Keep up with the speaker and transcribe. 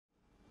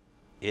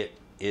It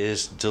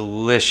is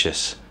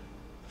delicious,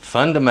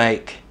 fun to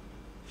make.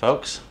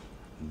 Folks,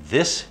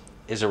 this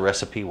is a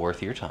recipe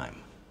worth your time.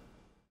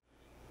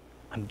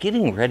 I'm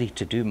getting ready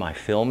to do my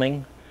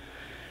filming,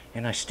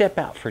 and I step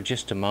out for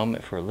just a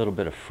moment for a little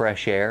bit of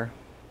fresh air.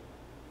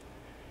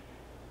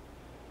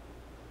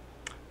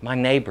 My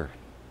neighbor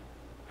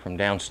from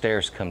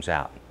downstairs comes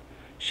out.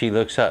 She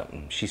looks up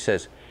and she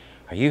says,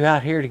 "Are you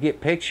out here to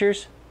get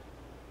pictures?"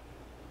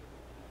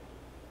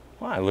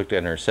 Well, I looked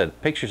at her and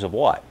said, "Pictures of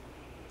what?"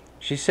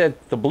 She said,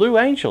 "The Blue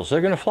Angels,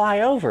 they're going to fly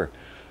over."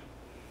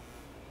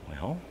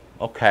 Well,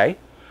 okay,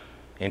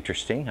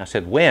 interesting. I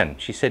said, "When?"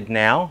 She said,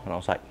 "Now." And I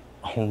was like,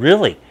 "Oh,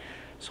 really?"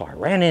 So I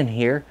ran in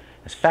here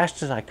as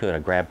fast as I could. I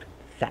grabbed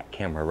that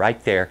camera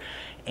right there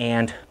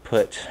and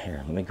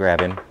here, let me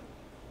grab him.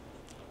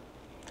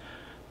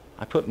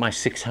 I put my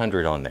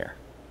 600 on there,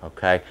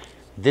 okay?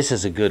 This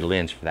is a good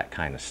lens for that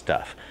kind of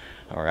stuff.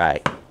 All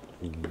right,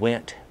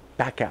 went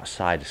back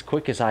outside as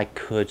quick as I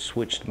could,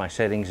 switched my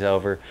settings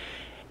over,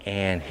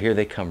 and here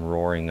they come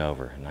roaring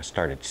over, and I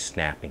started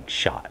snapping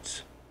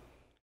shots.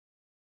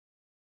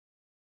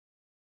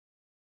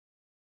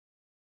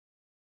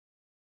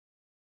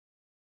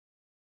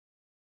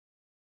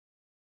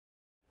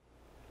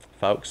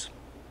 Folks,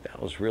 that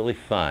was really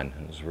fun.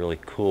 It was a really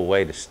cool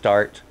way to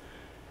start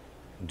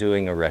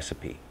doing a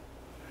recipe.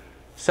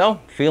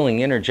 So,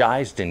 feeling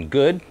energized and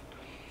good,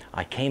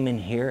 I came in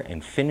here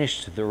and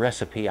finished the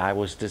recipe I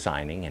was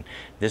designing. And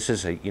this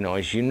is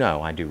as you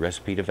know, I do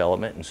recipe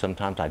development, and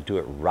sometimes I do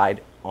it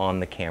right on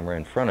the camera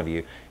in front of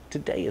you.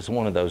 Today is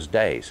one of those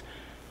days.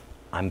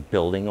 I'm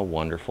building a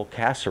wonderful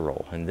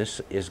casserole, and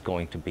this is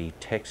going to be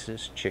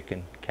Texas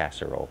chicken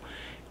casserole.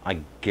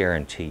 I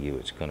guarantee you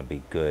it's going to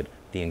be good.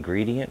 The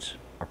ingredients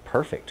are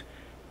perfect.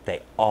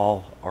 They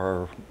all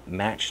are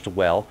matched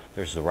well.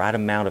 There's the right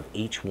amount of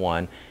each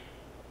one.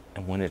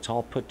 And when it's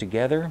all put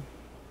together,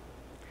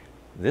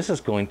 this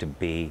is going to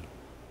be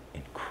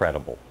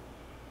incredible.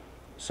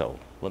 So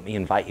let me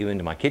invite you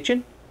into my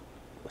kitchen.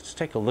 Let's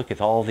take a look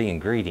at all the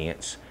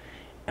ingredients,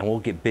 and we'll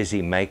get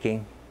busy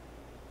making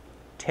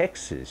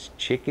Texas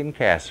chicken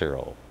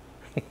casserole.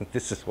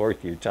 This is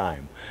worth your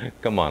time.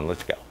 Come on,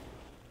 let's go.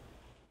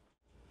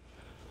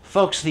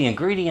 Folks, the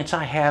ingredients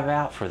I have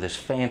out for this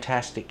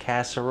fantastic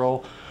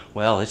casserole,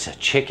 well, it's a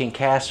chicken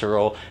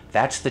casserole.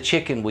 That's the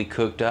chicken we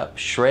cooked up,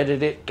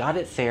 shredded it, got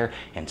it there,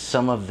 and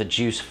some of the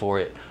juice for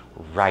it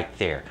right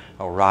there.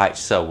 All right,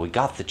 so we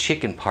got the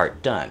chicken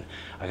part done.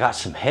 I got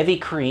some heavy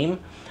cream.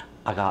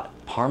 I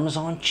got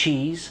Parmesan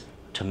cheese,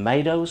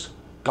 tomatoes,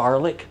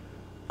 garlic,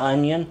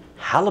 onion,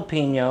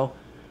 jalapeno,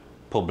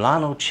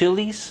 poblano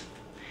chilies,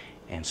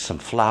 and some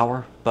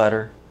flour,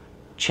 butter,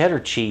 cheddar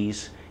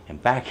cheese.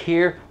 And back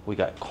here, we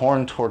got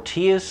corn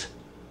tortillas,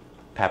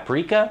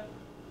 paprika,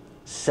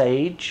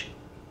 sage,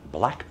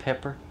 black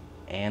pepper,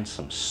 and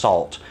some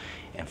salt.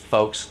 And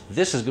folks,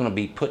 this is going to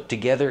be put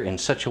together in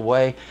such a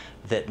way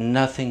that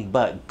nothing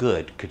but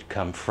good could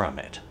come from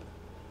it.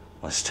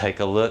 Let's take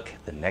a look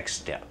at the next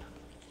step.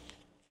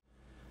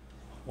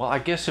 Well, I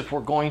guess if we're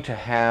going to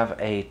have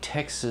a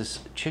Texas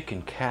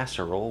chicken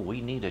casserole,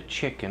 we need a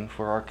chicken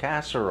for our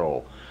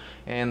casserole.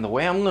 And the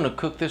way I'm going to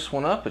cook this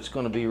one up, it's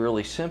going to be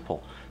really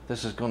simple.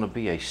 This is going to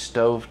be a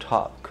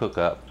stovetop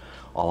cook-up.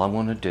 All I'm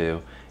going to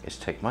do is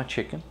take my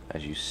chicken,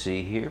 as you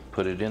see here,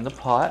 put it in the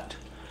pot,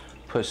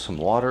 put some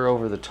water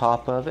over the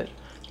top of it,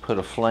 put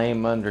a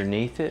flame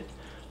underneath it.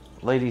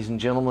 Ladies and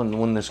gentlemen,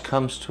 when this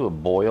comes to a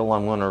boil,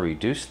 I'm going to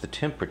reduce the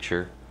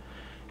temperature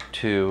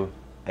to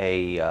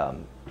a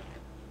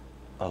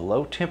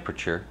low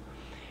temperature,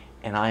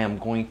 and I am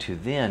going to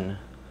then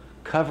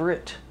cover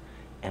it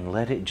and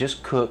let it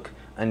just cook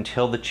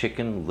until the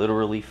chicken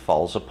literally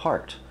falls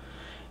apart.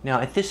 Now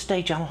at this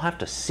stage, I don't have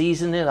to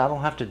season it, I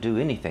don't have to do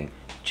anything,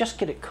 just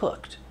get it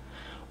cooked.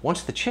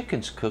 Once the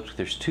chicken's cooked,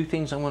 there's two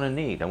things I'm going to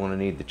need. I'm going to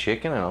need the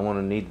chicken, and I'm going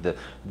to need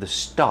the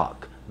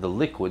stock, the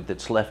liquid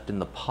that's left in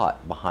the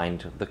pot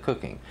behind the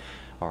cooking.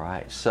 All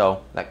right,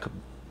 so that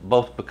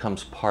both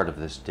becomes part of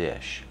this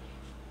dish.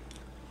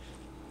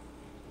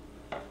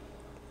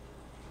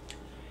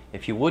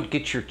 If you would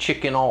get your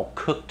chicken all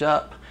cooked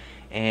up,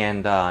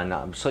 and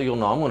so you'll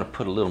know, I'm going to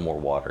put a little more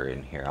water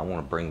in here. I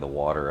want to bring the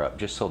water up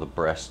just so the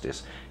breast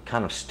is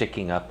kind of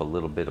sticking up a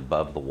little bit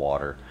above the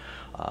water.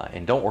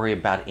 And don't worry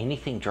about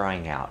anything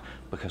drying out,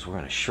 because we're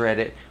going to shred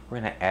it.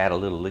 We're going to add a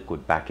little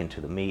liquid back into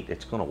the meat.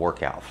 It's going to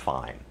work out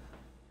fine.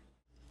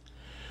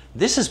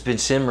 This has been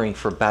simmering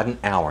for about an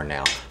hour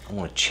now. I'm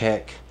going to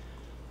check.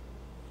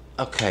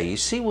 Okay, you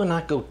see when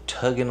I go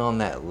tugging on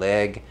that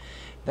leg,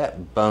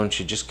 that bone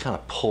should just kind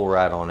of pull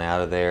right on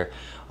out of there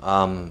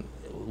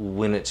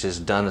when it's as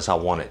done as I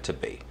want it to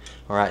be.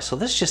 All right, so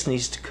this just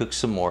needs to cook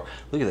some more.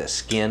 Look at that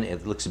skin.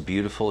 It looks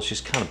beautiful. It's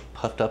just kind of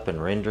puffed up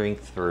and rendering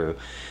through.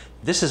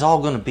 This is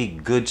all going to be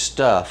good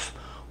stuff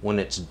when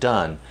it's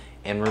done.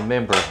 And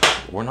remember,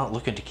 we're not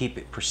looking to keep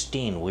it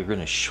pristine. We're going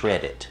to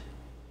shred it.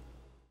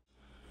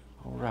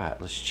 All right,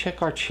 let's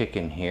check our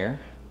chicken here.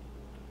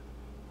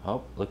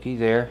 Oh, looky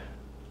there.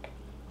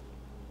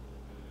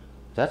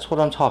 That's what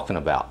I'm talking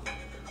about.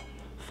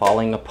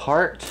 Falling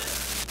apart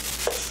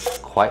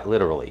quite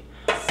literally.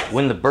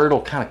 When the bird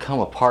will kind of come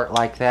apart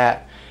like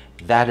that,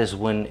 that is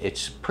when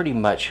it's pretty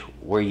much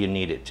where you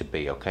need it to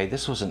be, okay?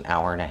 This was an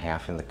hour and a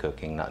half in the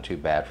cooking, not too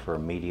bad for a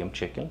medium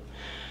chicken.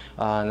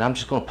 And I'm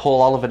just going to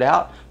pull all of it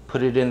out,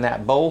 put it in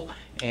that bowl,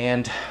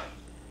 and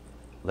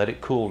let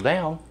it cool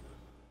down.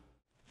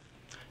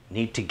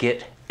 Need to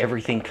get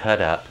everything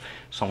cut up,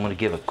 so I'm going to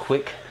give a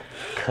quick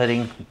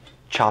cutting,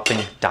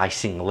 chopping,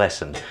 dicing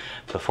lesson.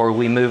 Before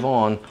we move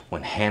on,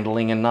 when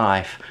handling a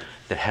knife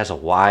that has a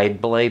wide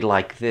blade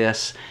like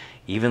this,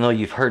 even though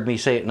you've heard me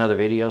say it in other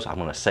videos, I'm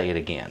going to say it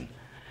again.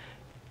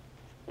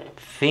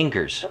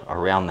 Fingers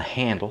around the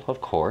handle, of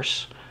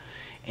course,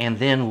 and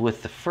then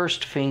with the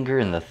first finger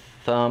and the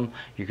thumb,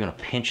 you're going to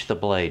pinch the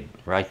blade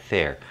right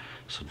there.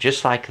 So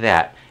just like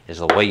that is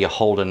the way you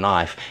hold a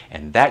knife,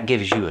 and that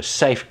gives you a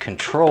safe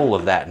control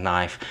of that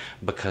knife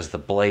because the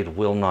blade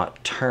will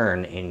not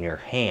turn in your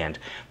hand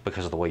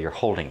because of the way you're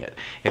holding it.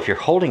 If you're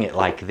holding it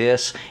like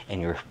this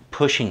and you're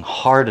pushing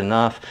hard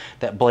enough,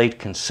 that blade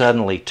can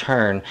suddenly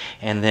turn,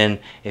 and then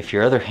if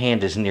your other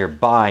hand is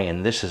nearby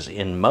and this is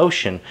in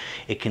motion,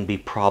 it can be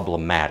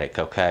problematic,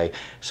 okay?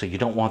 So you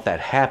don't want that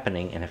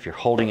happening, and if you're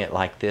holding it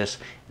like this,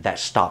 that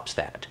stops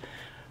that.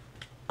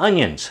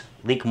 Onions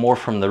leak more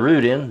from the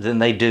root end than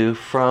they do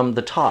from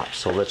the top.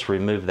 So let's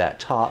remove that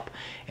top,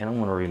 and I'm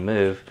going to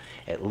remove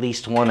at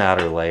least one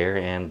outer layer,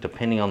 and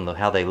depending on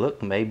how they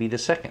look, maybe the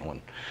second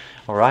one.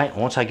 All right,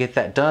 once I get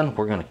that done,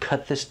 we're going to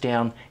cut this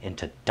down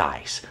into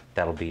dice.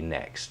 That'll be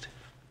next.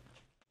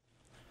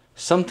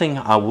 Something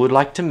I would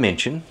like to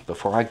mention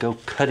before I go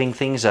cutting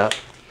things up,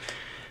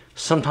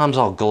 sometimes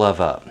I'll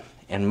glove up,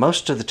 and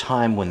most of the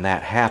time when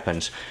that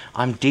happens,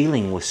 I'm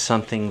dealing with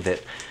something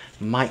that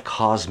might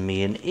cause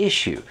me an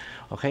issue.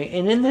 Okay,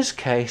 and in this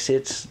case,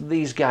 it's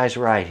these guys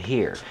right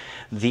here.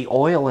 The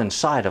oil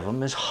inside of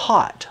them is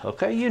hot.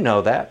 Okay, you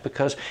know that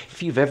because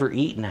if you've ever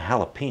eaten a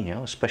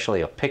jalapeno,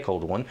 especially a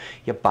pickled one,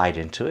 you bite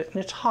into it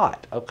and it's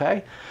hot.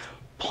 Okay,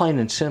 plain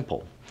and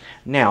simple.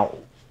 Now,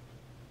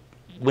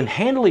 when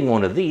handling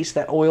one of these,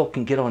 that oil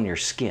can get on your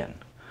skin.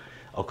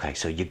 Okay,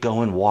 so you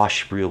go and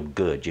wash real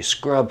good. You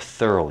scrub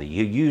thoroughly.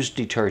 You use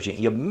detergent.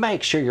 You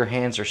make sure your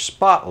hands are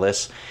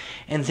spotless.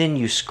 And then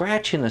you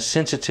scratch in a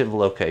sensitive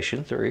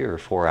location 3 or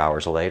 4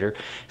 hours later.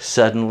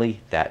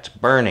 Suddenly, that's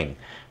burning.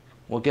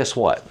 Well, guess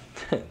what?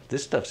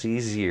 This stuff's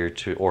easier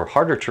to, or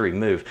harder to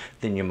remove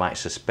than you might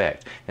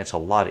suspect. It's a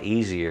lot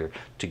easier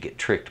to get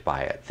tricked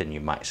by it than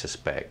you might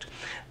suspect.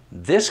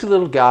 This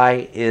little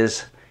guy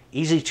is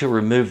easy to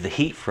remove the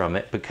heat from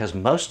it because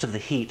most of the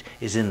heat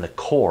is in the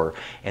core,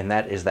 and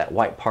that is that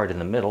white part in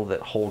the middle that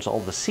holds all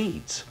the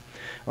seeds.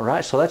 All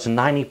right, so that's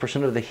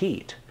 90% of the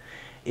heat.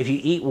 If you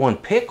eat one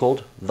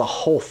pickled, the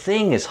whole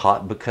thing is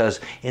hot because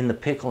in the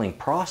pickling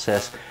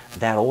process,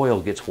 that oil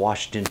gets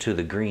washed into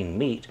the green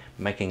meat,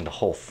 making the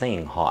whole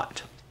thing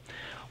hot.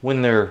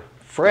 When they're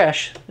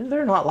fresh,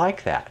 they're not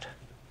like that.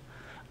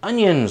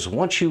 Onions,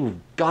 once you've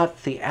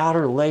got the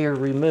outer layer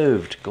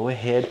removed, go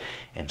ahead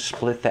and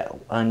split that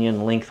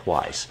onion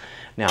lengthwise.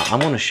 Now, I'm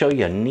going to show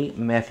you a neat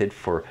method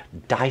for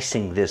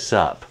dicing this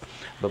up.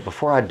 But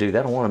before I do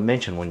that, I want to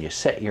mention when you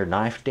set your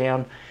knife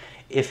down,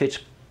 if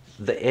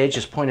the edge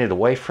is pointed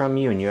away from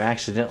you and you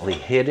accidentally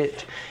hit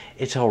it,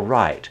 it's all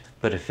right.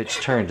 But if it's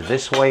turned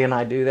this way and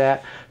I do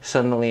that,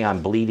 suddenly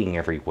I'm bleeding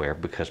everywhere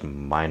because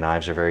my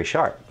knives are very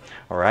sharp.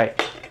 All right?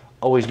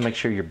 Always make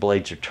sure your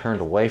blades are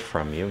turned away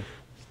from you.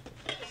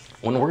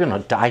 When we're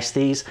going to dice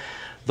these,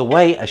 the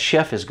way a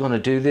chef is going to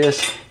do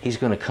this, he's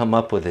going to come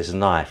up with his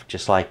knife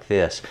just like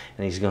this,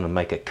 and he's going to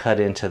make a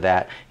cut into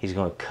that. He's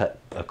going to cut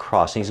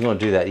across. And he's going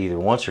to do that either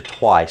once or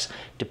twice,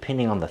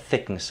 depending on the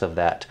thickness of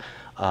that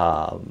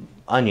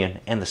onion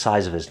and the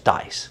size of his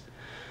dice.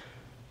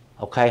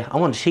 Okay, I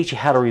want to teach you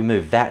how to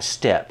remove that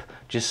step,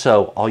 just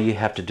so all you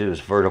have to do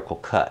is vertical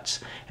cuts.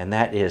 And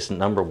that is,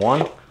 number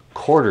one,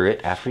 quarter it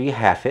after you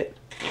half it,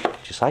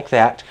 just like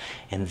that,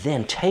 and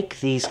then take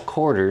these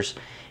quarters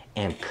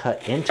and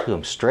cut into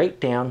him straight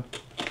down,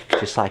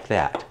 just like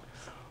that.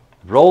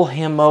 Roll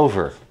him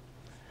over,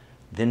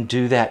 then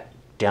do that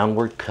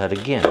downward cut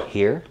again,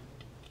 here,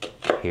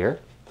 here.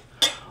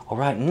 All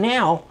right,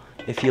 now,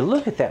 if you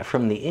look at that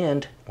from the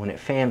end, when it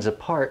fans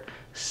apart,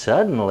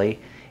 suddenly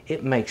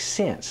it makes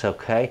sense,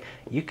 okay?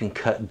 You can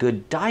cut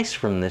good dice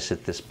from this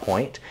at this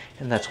point,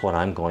 and that's what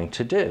I'm going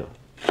to do.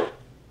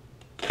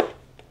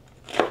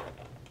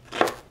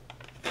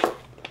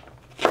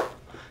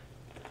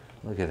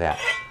 Look at that.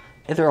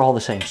 And they're all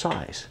the same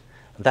size.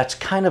 That's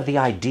kind of the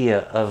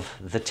idea of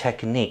the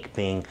technique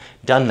being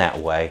done that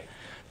way.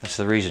 That's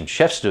the reason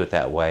chefs do it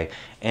that way,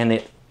 and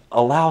it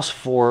allows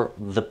for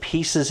the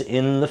pieces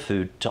in the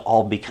food to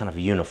all be kind of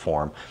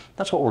uniform.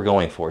 That's what we're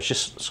going for. It's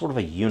just sort of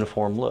a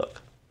uniform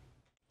look.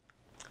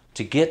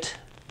 To get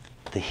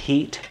the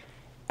heat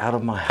out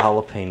of my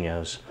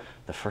jalapenos,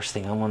 the first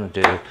thing I want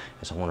to do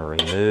is I want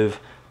to remove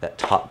that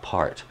top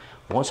part.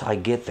 Once I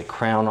get the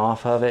crown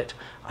off of it,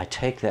 I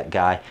take that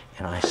guy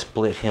and I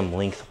split him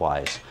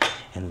lengthwise.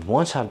 And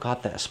once I've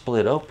got that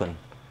split open,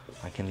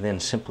 I can then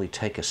simply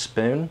take a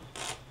spoon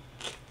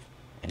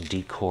and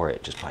decore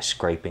it just by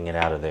scraping it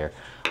out of there.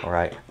 All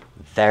right,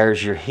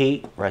 There's your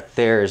heat. Right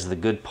there is the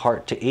good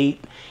part to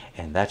eat,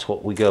 and that's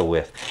what we go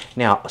with.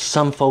 Now,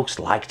 some folks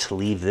like to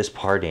leave this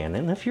part in,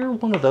 and if you're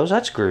one of those,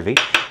 that's groovy.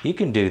 You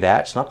can do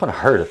that. It's not going to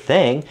hurt a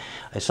thing.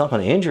 It's not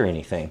going to injure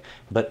anything.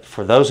 But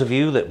for those of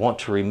you that want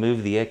to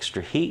remove the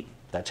extra heat,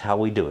 that's how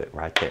we do it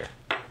right there.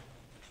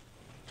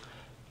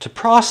 To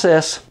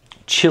process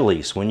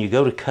chilies, when you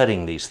go to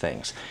cutting these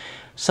things,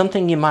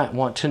 something you might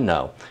want to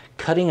know,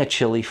 cutting a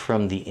chili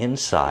from the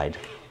inside,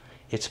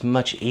 it's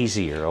much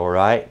easier, all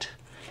right?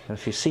 And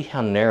if you see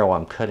how narrow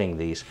I'm cutting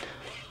these,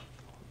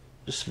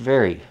 just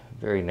very,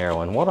 very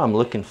narrow. And what I'm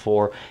looking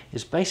for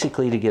is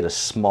basically to get a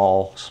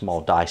small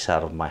dice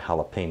out of my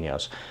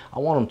jalapenos. I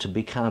want them to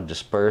be kind of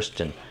dispersed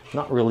and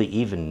not really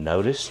even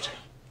noticed.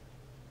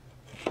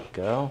 There we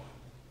go.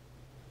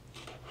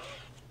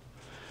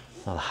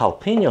 Now the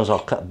jalapenos, I'll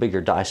cut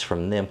bigger dice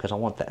from them because I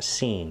want that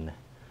seen.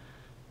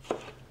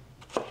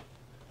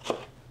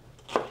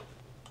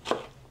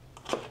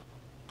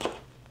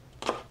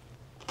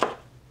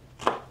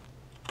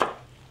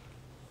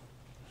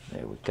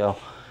 There we go.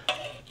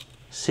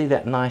 See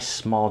that nice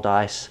small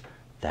dice?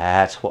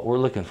 That's what we're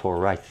looking for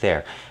right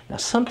there. Now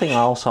something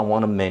else I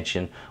want to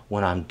mention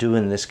when I'm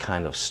doing this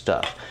kind of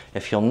stuff.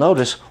 If you'll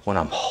notice, when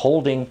I'm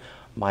holding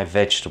my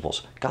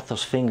vegetables, got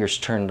those fingers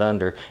turned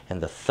under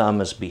and the thumb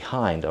is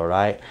behind, all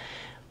right?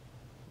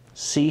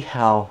 See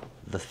how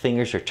the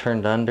fingers are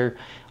turned under,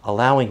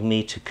 allowing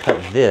me to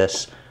cut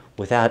this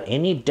without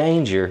any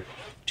danger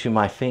to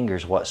my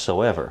fingers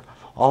whatsoever.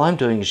 All I'm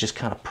doing is just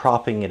kind of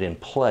propping it in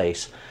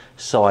place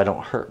so I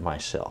don't hurt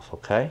myself,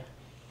 okay?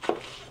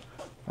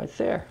 Right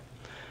there.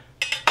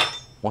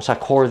 Once I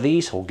core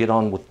these, we'll get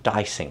on with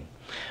dicing.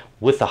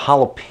 With the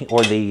jalapeno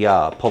or the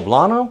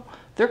poblano,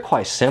 they're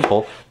quite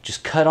simple.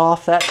 Just cut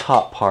off that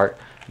top part,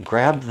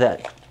 grab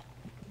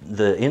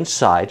the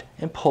inside,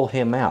 and pull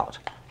him out.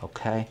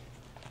 Okay?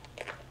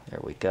 There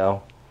we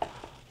go.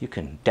 You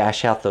can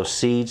dash out those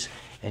seeds,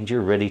 and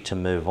you're ready to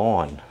move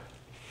on.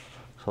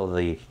 So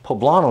the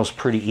poblano is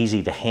pretty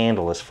easy to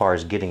handle as far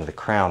as getting the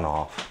crown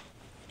off.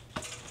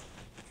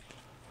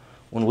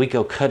 When we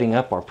go cutting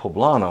up our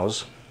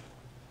poblanos,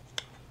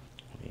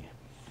 let me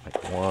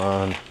make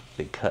one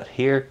big cut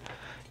here.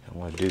 I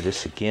want to do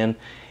this again.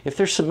 If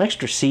there's some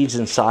extra seeds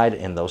inside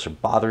and those are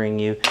bothering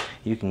you,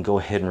 you can go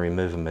ahead and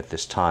remove them at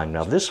this time.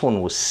 Now this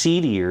one was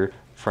seedier,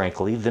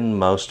 frankly, than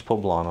most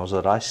poblanos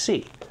that I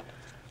see.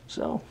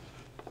 So,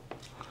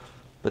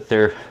 but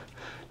they're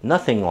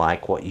nothing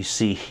like what you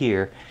see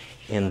here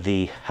in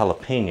the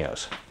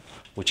jalapenos,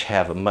 which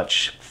have a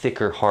much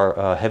thicker,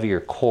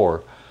 heavier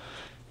core,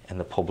 and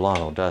the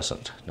poblano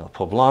doesn't. Now the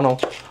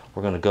poblano,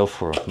 we're going to go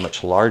for a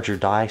much larger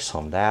dice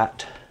on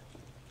that.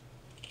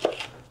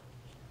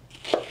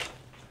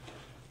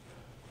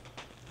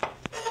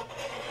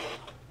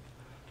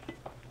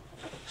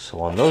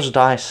 So on those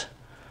dice,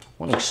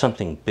 wanting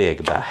something big,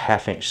 about a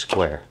 1/2 inch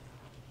square.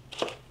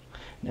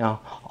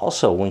 Now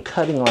also when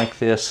cutting like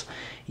this,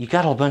 you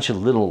got a bunch of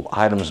little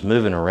items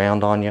moving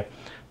around on you.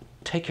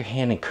 Take your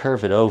hand and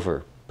curve it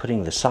over,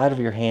 putting the side of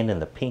your hand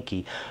and the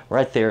pinky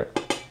right there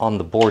on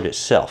the board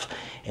itself.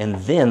 And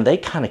then they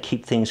kind of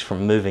keep things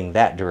from moving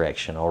that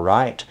direction, all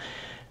right?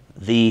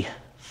 The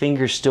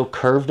finger's still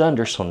curved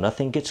under so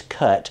nothing gets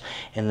cut,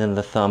 and then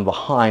the thumb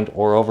behind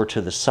or over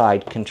to the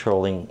side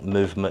controlling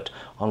movement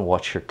on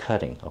what you're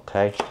cutting,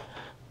 okay?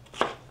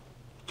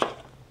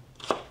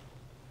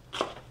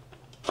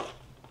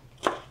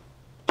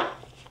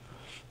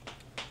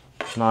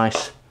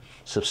 Nice,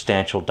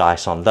 substantial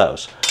dice on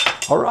those.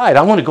 All right,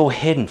 I'm going to go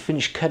ahead and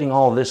finish cutting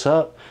all of this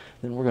up.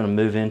 Then we're going to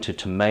move into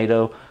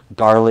tomato,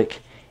 garlic,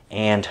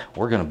 and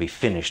we're going to be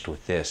finished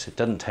with this. It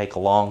doesn't take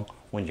long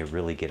when you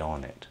really get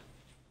on it.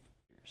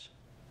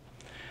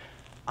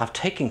 I've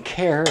taken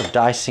care of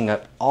dicing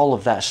up all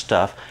of that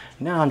stuff.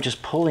 Now I'm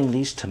just pulling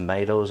these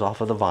tomatoes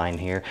off of the vine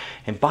here.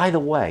 And by the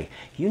way,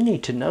 you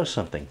need to know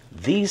something.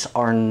 These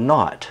are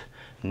not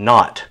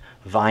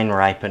vine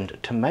ripened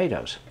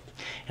tomatoes.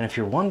 And if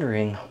you're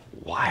wondering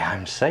why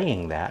I'm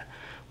saying that,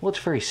 well, it's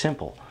very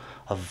simple.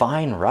 A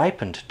vine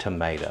ripened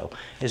tomato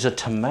is a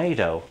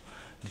tomato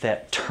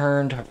that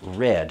turned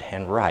red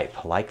and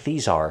ripe, like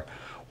these are,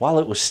 while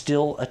it was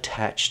still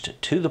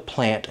attached to the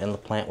plant and the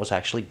plant was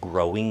actually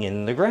growing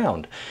in the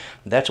ground.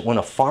 That's when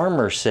a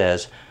farmer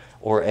says,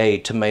 or a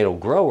tomato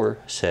grower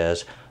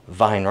says,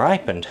 vine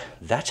ripened,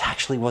 that's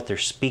actually what they're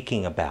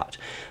speaking about,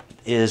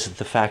 is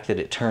the fact that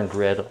it turned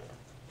red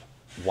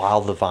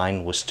while the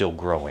vine was still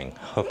growing,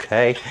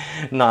 okay?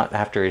 Not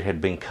after it had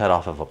been cut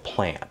off of a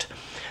plant.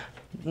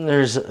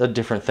 There's a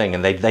different thing,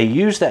 and they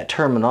use that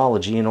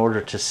terminology in order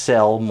to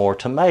sell more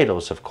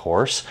tomatoes, of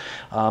course,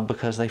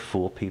 because they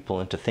fool people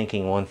into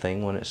thinking one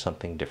thing when it's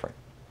something different.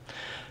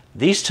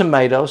 These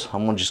tomatoes,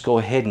 I'm going to just go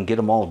ahead and get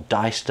them all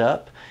diced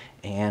up,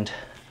 and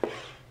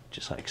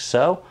just like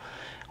so.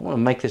 I want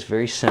to make this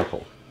very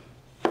simple.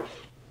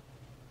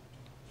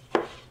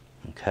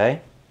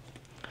 Okay?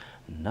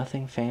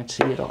 Nothing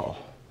fancy at all.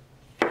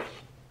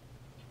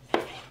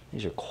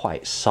 These are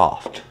quite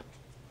soft.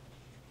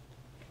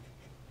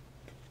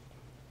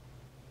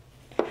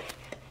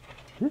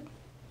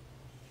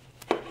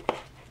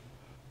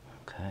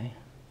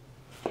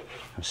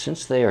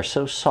 Since they are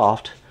so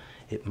soft,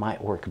 it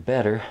might work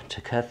better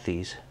to cut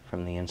these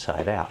from the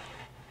inside out.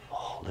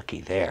 Oh,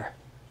 looky there.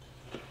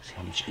 See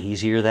how much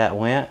easier that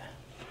went?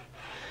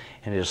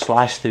 And it'll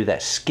slice through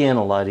that skin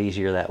a lot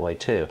easier that way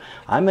too.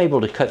 I'm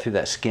able to cut through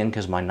that skin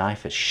because my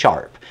knife is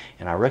sharp,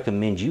 and I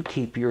recommend you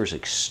keep yours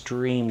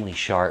extremely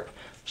sharp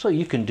so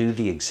you can do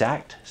the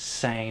exact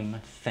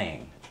same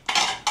thing.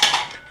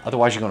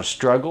 Otherwise you're going to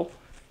struggle.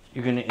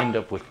 You're going to end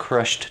up with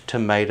crushed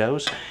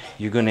tomatoes.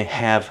 You're going to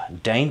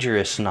have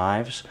dangerous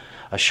knives.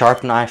 A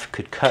sharp knife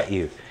could cut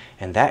you,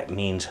 and that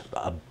means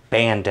a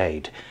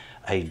Band-Aid.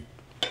 A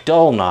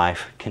dull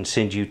knife can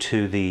send you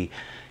to the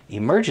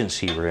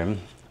emergency room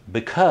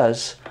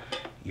because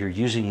you're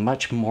using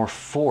much more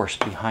force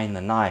behind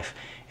the knife,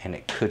 and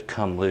it could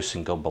come loose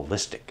and go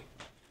ballistic.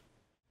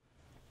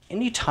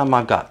 Anytime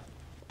I've got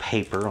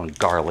paper on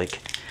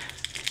garlic,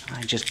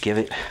 I just give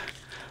it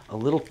a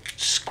little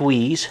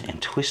squeeze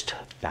and twist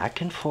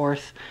back and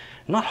forth.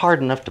 Not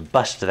hard enough to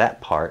bust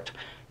that part,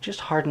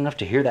 just hard enough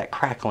to hear that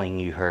crackling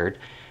you heard,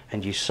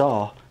 and you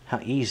saw how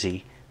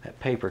easy that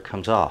paper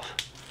comes off.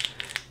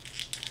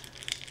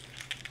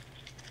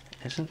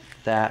 Isn't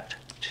that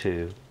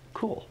too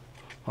cool?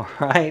 All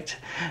right.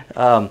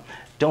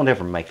 Don't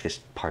ever make this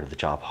part of the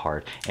job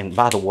hard. And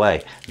by the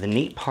way, the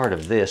neat part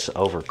of this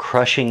over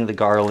crushing the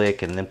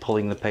garlic and then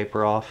pulling the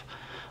paper off,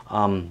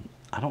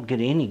 I don't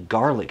get any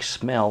garlic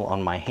smell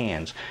on my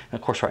hands. And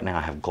of course right now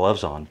I have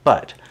gloves on,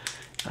 but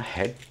I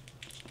had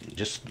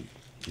just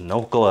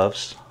no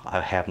gloves.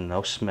 I have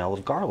no smell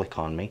of garlic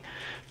on me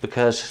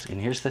because, and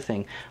here's the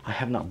thing, I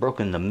have not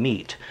broken the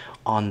meat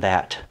on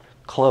that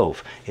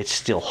clove. It's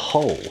still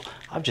whole.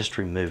 I've just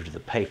removed the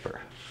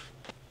paper.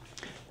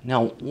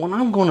 Now, when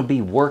I'm going to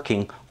be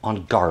working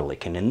on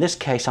garlic, and in this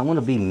case I'm going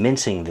to be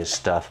mincing this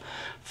stuff,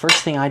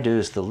 first thing I do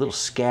is the little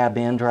scab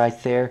end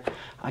right there.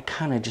 I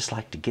kind of just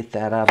like to get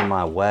that out of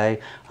my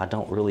way. I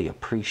don't really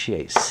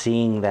appreciate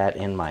seeing that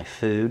in my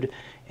food,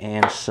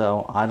 and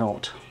so I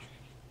don't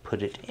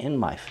put it in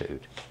my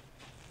food.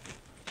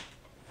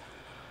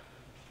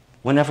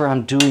 Whenever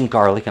I'm doing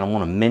garlic and I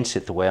want to mince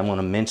it the way I'm going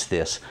to mince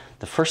this,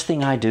 the first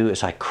thing I do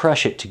is I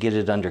crush it to get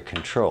it under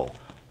control.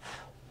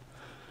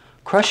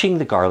 Crushing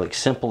the garlic,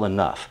 simple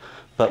enough,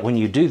 but when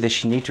you do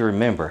this you need to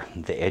remember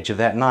the edge of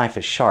that knife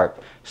is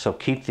sharp, so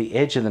keep the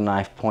edge of the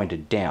knife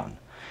pointed down.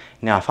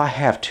 Now if I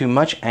have too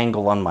much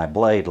angle on my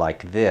blade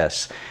like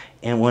this,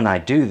 and when I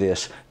do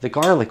this, the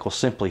garlic will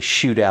simply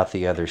shoot out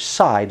the other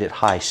side at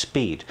high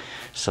speed.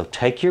 So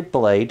take your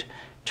blade,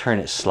 turn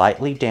it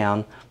slightly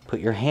down, put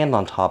your hand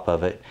on top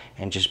of it,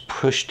 and just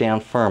push down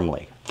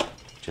firmly,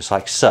 just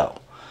like so.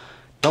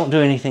 Don't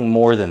do anything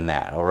more than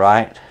that, all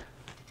right?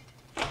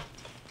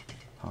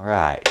 All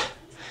right.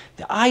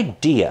 The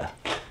idea,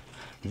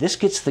 this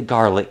gets the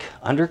garlic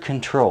under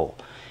control.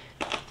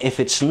 If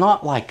it's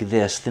not like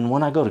this, then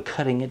when I go to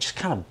cutting, it just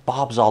kind of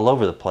bobs all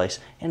over the place,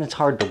 and it's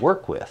hard to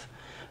work with.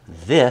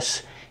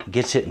 This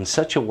gets it in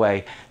such a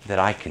way that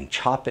I can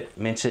chop it,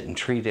 mince it, and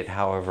treat it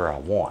however I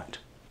want.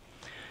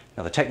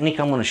 Now the technique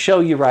I'm going to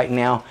show you right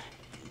now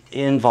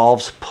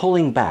involves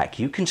pulling back.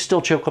 You can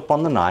still choke up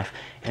on the knife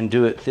and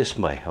do it this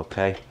way,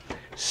 okay?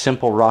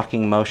 Simple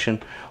rocking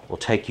motion will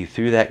take you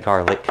through that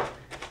garlic,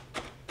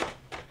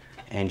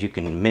 and you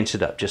can mince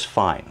it up just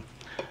fine.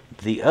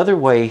 The other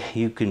way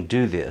you can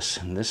do this,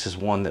 and this is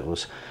one that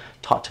was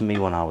taught to me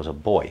when I was a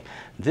boy,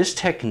 this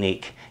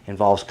technique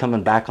involves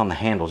coming back on the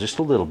handle just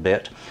a little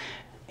bit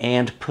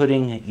and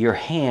putting your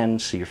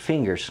hands, your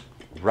fingers,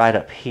 right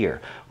up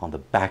here on the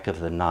back of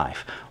the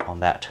knife, on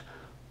that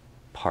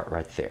part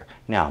right there.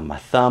 Now my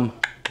thumb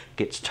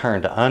gets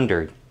turned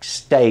under,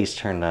 stays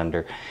turned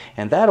under,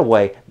 and that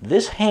way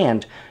this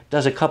hand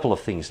does a couple of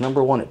things.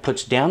 Number one, it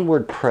puts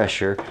downward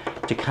pressure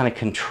to kind of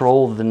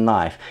control the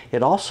knife.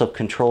 It also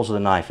controls the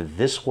knife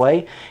this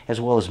way,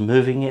 as well as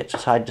moving it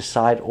side to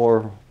side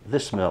or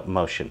this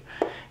motion.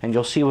 And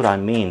you'll see what I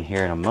mean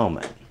here in a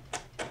moment.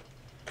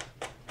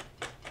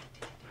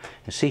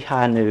 And see how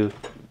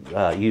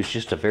I use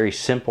just a very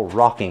simple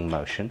rocking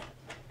motion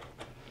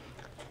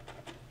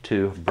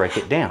to break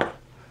it down.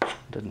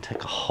 It doesn't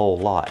take a whole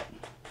lot.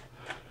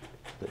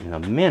 But in a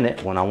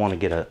minute, when I want to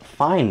get a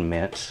fine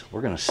mince,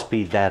 we're going to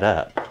speed that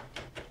up.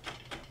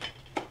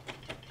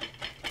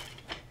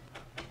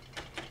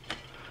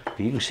 But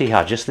you can see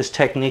how just this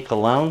technique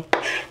alone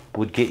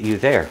would get you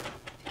there.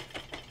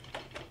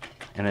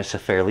 And it's a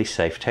fairly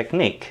safe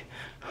technique.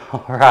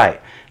 All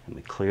right, let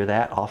me clear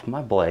that off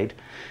my blade.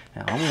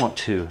 Now I want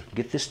to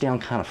get this down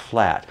kind of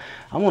flat.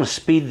 I want to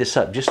speed this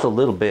up just a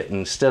little bit.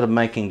 Instead of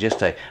making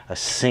just a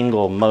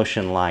single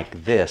motion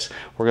like this,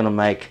 we're going to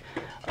make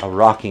a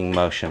rocking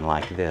motion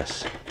like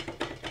this.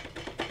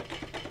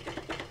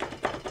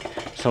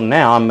 So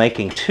now I'm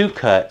making two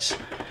cuts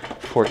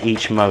for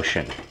each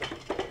motion.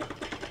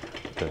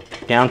 The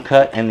down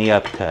cut and the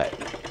up cut.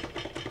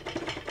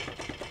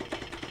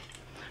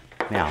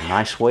 Now,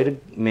 nice way to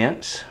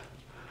mince,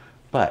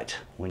 but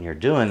when you're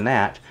doing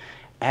that,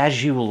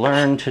 as you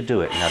learn to do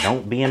it. Now,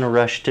 don't be in a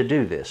rush to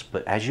do this,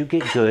 but as you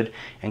get good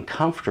and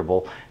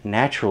comfortable,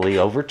 naturally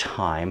over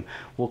time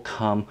will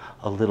come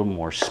a little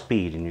more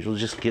speed, and you'll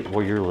just get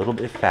where you're a little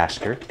bit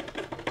faster.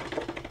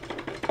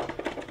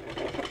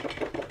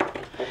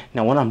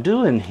 Now, what I'm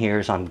doing here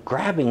is I'm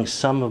grabbing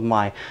some of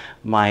my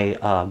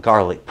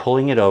garlic,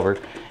 pulling it over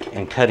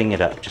and cutting it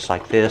up just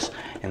like this,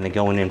 and then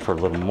going in for a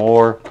little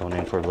more, going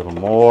in for a little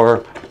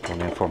more,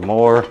 going in for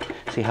more.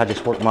 See how I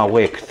just work my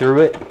way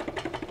through it?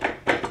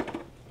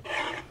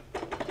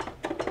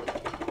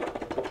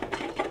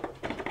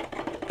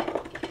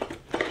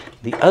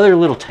 The other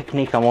little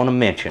technique I want to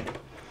mention,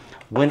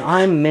 when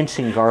I'm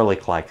mincing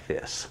garlic like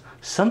this,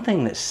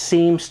 something that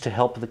seems to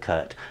help the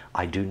cut,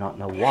 I do not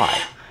know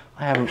why.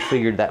 I haven't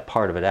figured that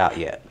part of it out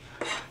yet.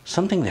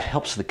 Something that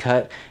helps the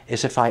cut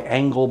is if I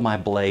angle my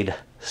blade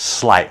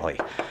slightly.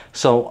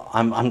 So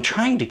I'm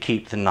trying to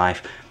keep the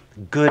knife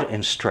good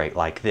and straight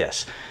like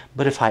this.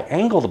 But if I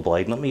angle the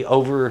blade, let me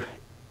over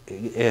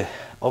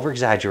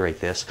exaggerate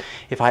this.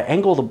 If I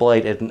angle the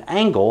blade at an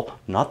angle,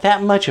 not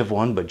that much of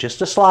one, but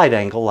just a slight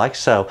angle like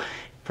so,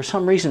 for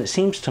some reason it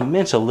seems to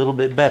mince a little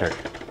bit better.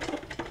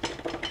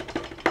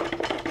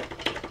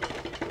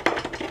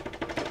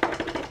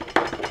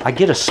 I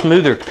get a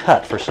smoother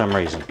cut for some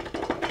reason.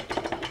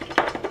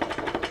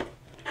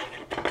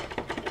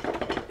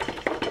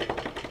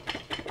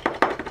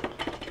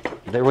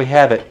 There we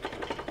have it.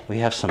 We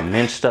have some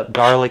minced up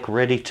garlic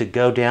ready to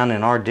go down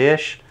in our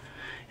dish,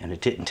 and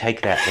it didn't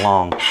take that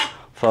long.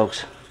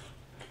 Folks,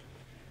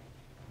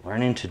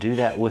 learning to do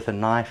that with a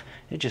knife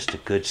is just a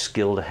good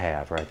skill to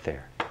have right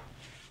there.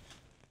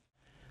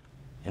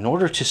 In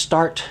order to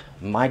start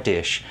my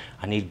dish,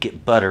 I need to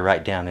get butter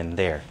right down in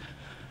there.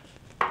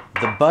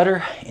 The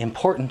butter,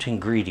 important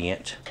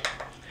ingredient,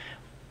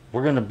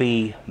 we're going to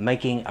be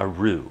making a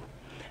roux.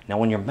 Now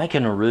when you're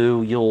making a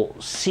roux, you'll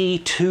see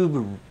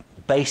two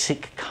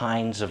basic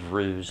kinds of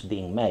roux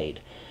being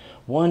made.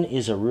 One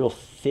is a real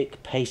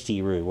thick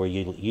pasty roux where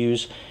you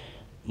use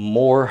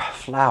more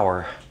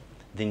flour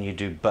than you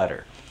do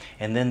butter.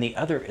 And then the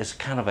other is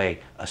kind of a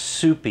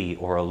soupy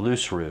or a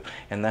loose roux,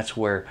 and that's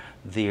where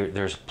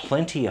there's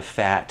plenty of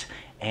fat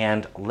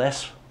and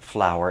less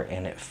flour,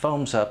 and it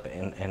foams up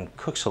and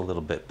cooks a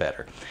little bit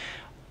better.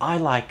 I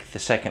like the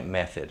second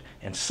method,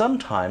 and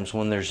sometimes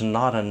when there's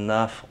not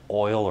enough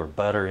oil or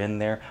butter in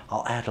there,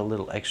 I'll add a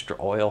little extra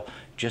oil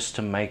just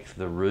to make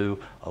the roux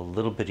a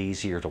little bit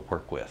easier to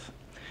work with.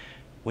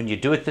 When you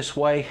do it this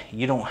way,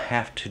 you don't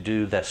have to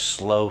do that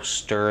slow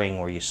stirring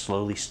where you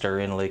slowly stir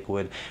in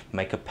liquid,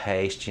 make a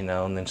paste, you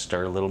know, and then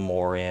stir a little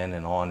more in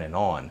and on and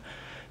on.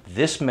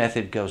 This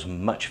method goes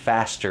much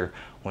faster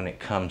when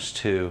it comes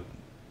to,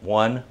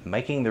 one,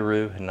 making the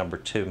roux, and number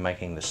two,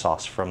 making the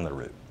sauce from the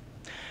roux.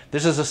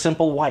 This is a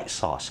simple white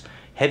sauce.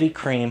 Heavy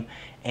cream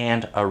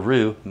and a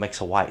roux makes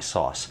a white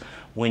sauce.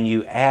 When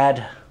you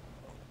add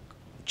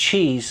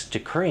cheese to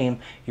cream,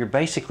 you're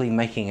basically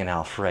making an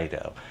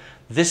Alfredo.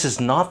 This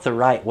is not the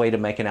right way to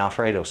make an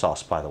Alfredo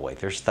sauce, by the way.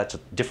 That's a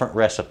different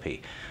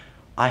recipe.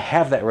 I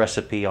have that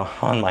recipe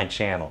on my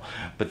channel,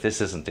 but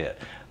this isn't it.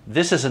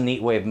 This is a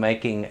neat way of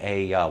making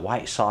a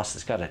white sauce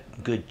that's got a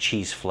good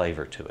cheese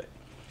flavor to it.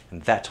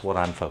 And that's what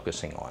I'm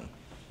focusing on.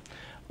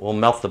 We'll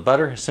melt the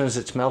butter. As soon as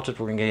it's melted,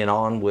 we're going to get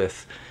on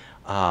with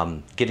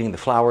getting the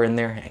flour in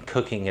there and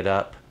cooking it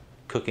up,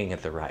 cooking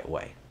it the right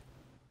way.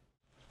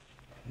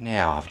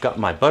 Now, I've got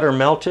my butter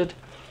melted.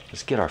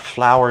 Let's get our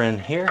flour in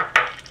here.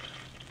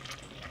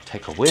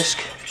 Take a whisk,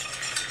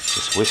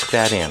 just whisk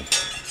that in.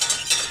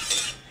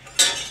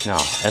 Now,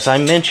 as I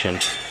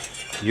mentioned,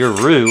 your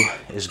roux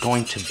is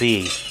going to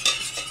be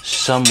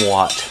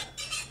somewhat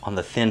on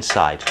the thin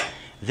side.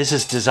 This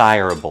is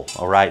desirable,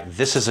 all right?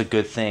 This is a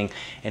good thing,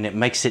 and it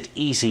makes it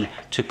easy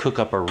to cook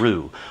up a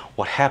roux.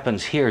 What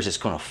happens here is it's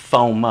going to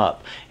foam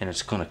up, and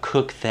it's going to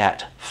cook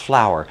that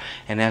flour.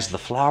 And as the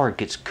flour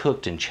gets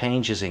cooked and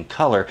changes in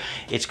color,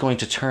 it's going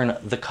to turn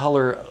the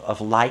color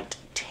of light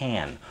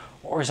tan,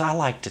 or as I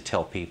like to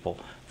tell people,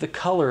 the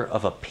color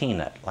of a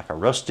peanut, like a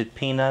roasted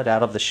peanut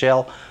out of the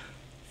shell.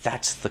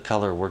 That's the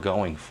color we're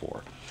going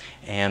for.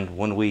 And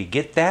when we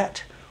get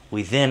that,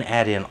 we then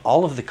add in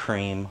all of the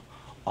cream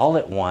all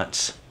at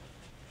once,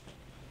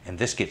 and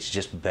this gets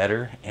just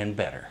better and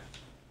better.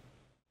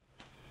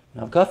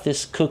 Now I've got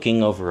this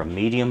cooking over a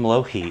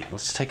medium-low heat.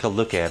 Let's take a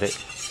look at it.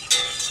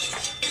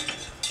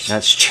 Now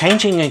it's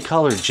changing in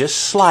color just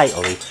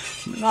slightly,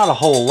 not a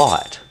whole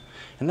lot.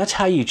 And that's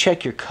how you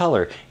check your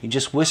color. You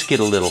just whisk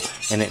it a little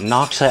and it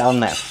knocks out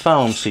on that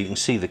foam so you can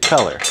see the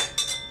color.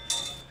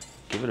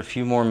 Give it a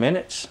few more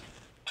minutes.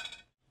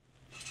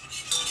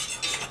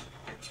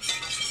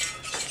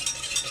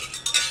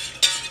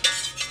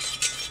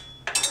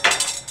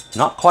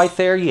 Not quite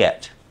there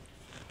yet.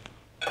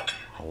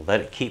 I'll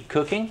let it keep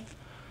cooking.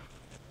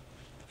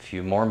 A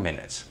few more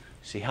minutes.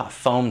 See how it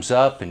foams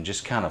up and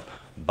just kind of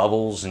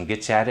bubbles and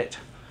gets at it?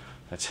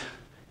 That's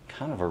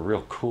kind of a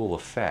real cool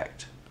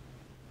effect.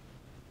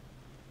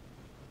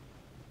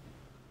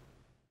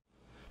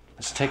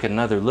 Let's take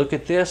another look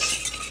at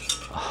this.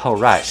 All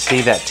right,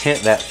 see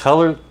that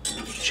color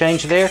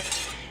change there?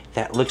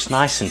 that looks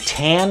nice and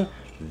tan,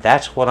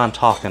 that's what I'm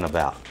talking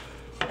about.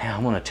 Now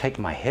I'm going to take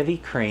my heavy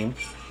cream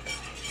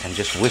and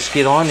just whisk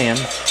it on in,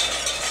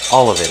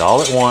 all of it,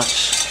 all at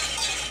once.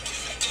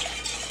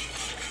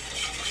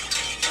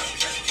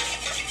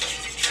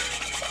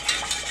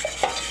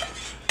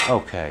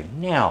 Okay,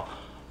 now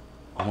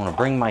I want to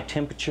bring my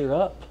temperature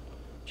up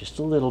just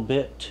a little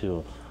bit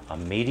to a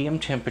medium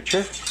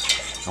temperature.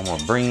 I'm going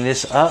to bring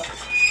this up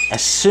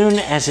as soon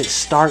as it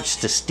starts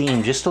to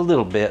steam just a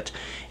little bit,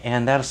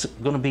 and that's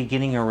going to be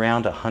getting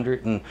around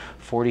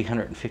 140,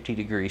 150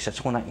 degrees.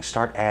 That's when I can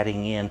start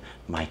adding in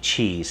my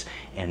cheese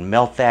and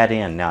melt that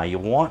in. Now you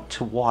want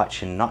to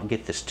watch and not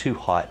get this too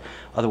hot,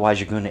 otherwise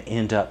you're going to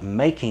end up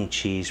making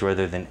cheese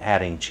rather than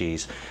adding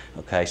cheese.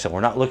 Okay, so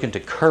we're not looking to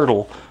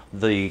curdle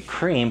the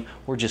cream,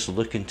 we're just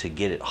looking to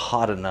get it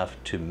hot enough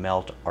to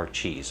melt our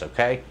cheese.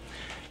 Okay,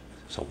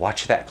 so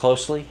watch that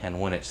closely,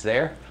 and when it's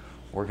there,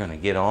 we're going to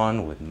get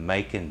on with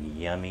making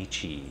yummy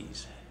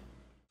cheese.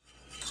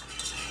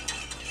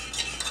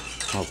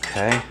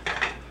 Okay,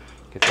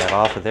 get that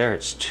off of there.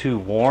 It's too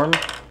warm.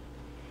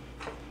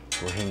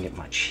 Go ahead and get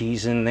my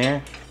cheese in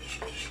there.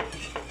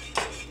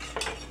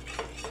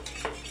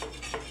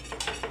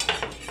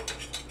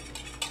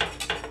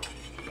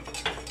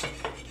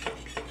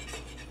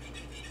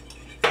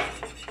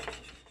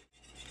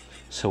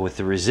 So with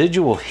the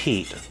residual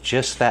heat of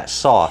just that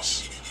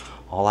sauce,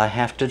 all I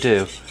have to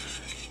do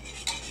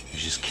is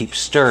just keep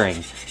stirring.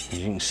 As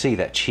you can see,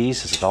 that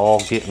cheese is all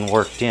getting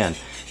worked in.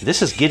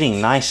 This is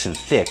getting nice and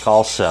thick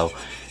also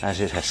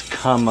as it has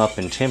come up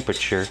in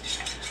temperature.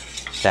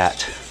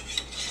 That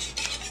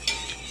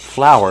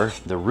flour,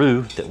 the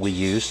roux that we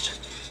used,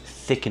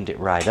 thickened it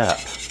right up.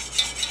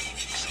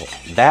 So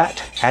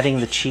that, adding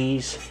the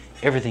cheese,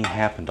 everything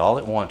happened all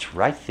at once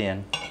right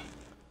then.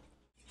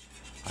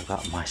 I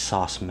got my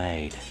sauce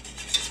made.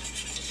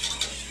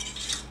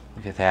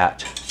 Look at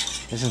that.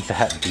 Isn't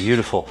that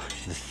beautiful?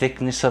 The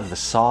thickness of the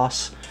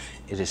sauce,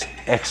 it is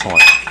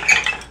excellent.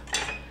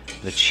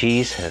 The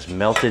cheese has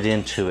melted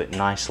into it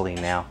nicely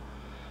now.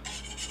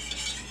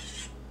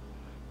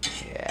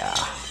 Yeah.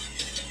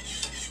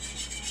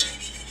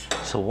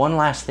 So one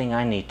last thing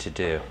I need to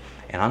do,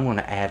 and I'm going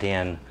to add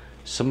in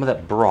some of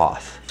that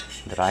broth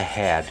that I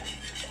had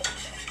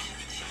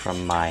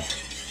from my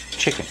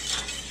chicken.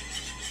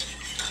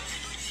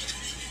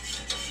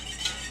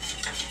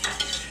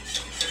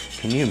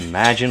 Can you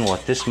imagine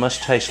what this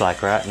must taste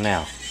like right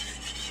now?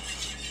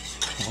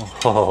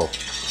 Oh,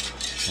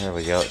 there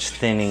we go. It's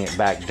thinning it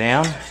back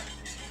down.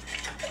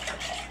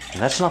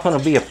 And that's not going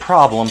to be a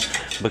problem,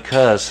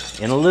 because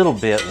in a little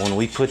bit when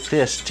we put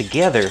this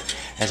together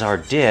as our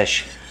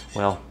dish,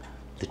 well,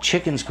 the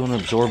chicken's going to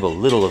absorb a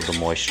little of the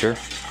moisture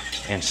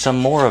and some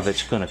more of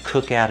it's going to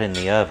cook out in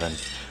the oven.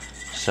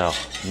 So,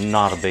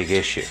 not a big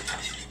issue.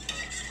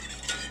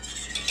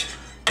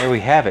 There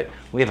we have it.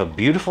 We have a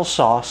beautiful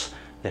sauce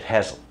that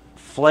has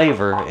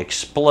flavor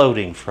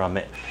exploding from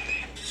it,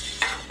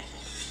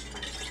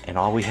 and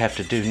all we have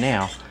to do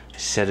now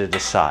is set it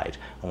aside.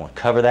 I want to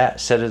cover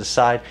that, set it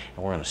aside,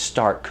 and we're going to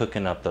start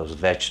cooking up those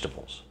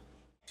vegetables.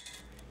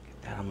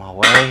 Get that out of my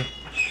way.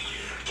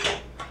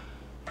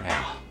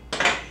 Now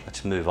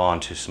let's move on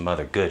to some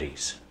other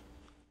goodies.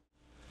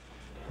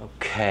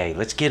 Okay,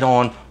 let's get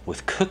on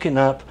with cooking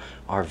up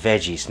our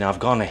veggies. Now I've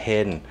gone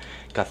ahead and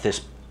got this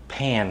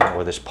pan,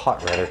 or this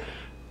pot rather,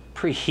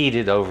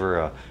 preheated over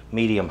a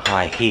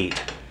medium-high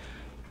heat.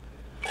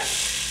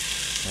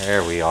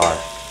 There we are.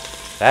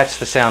 That's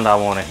the sound I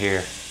want to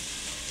hear.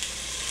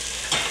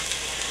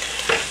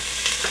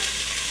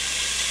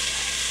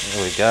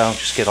 There we go.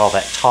 Just get all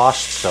that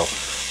tossed so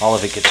all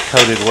of it gets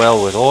coated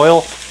well with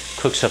oil.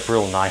 Cooks up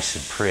real nice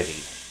and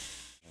pretty.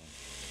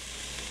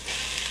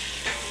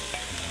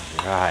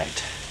 All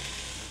right.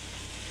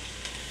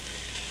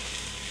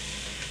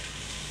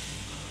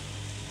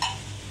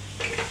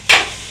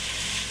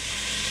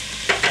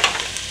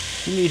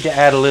 If you need to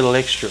add a little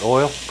extra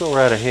oil, go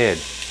right ahead.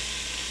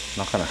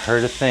 Not going to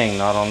hurt a thing,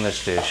 not on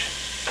this dish.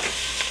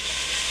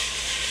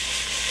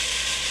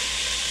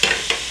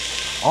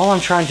 All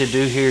I'm trying to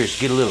do here is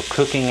get a little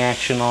cooking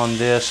action on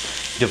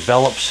this,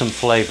 develop some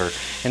flavor.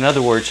 In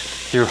other words,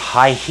 through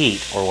high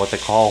heat, or what they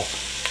call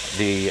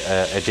the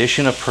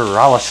addition of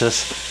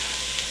pyrolysis,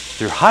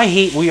 through high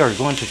heat we are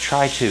going to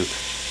try to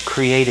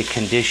create a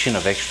condition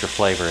of extra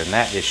flavor, and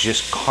that is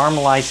just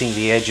caramelizing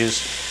the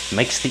edges,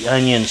 makes the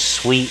onions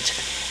sweet,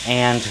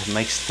 and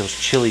makes those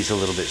chilies a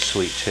little bit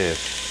sweet too.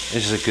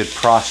 This is a good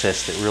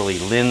process that really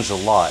lends a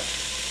lot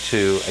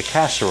to a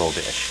casserole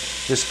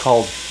dish. This is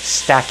called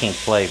stacking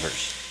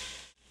flavors.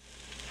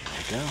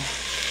 There we go.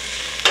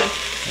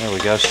 There we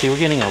go. See, we're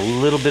getting a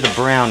little bit of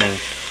browning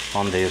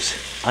on those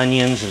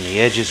onions and the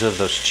edges of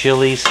those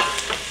chilies.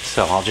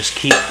 So I'll just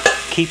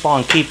keep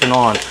on keeping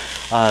on.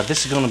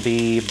 This is going to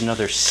be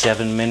another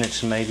 7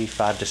 minutes, maybe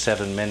 5 to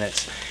 7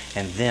 minutes,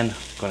 and then I'm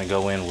going to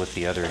go in with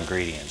the other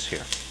ingredients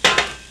here.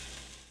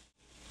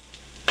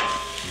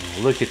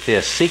 Look at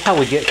this. See how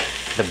we get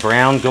the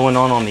brown going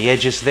on the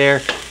edges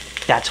there?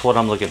 That's what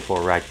I'm looking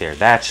for right there.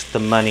 That's the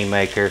money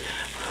maker.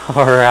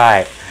 All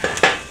right.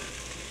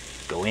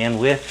 Go Go in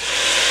with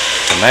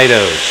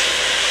tomatoes,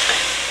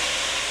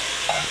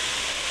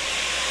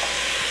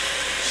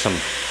 some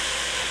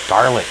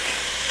garlic.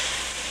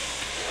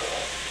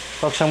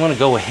 Folks, I'm going to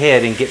go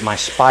ahead and get my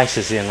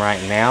spices in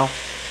right now.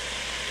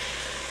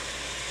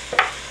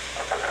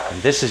 And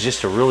this is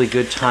just a really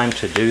good time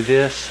to do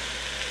this.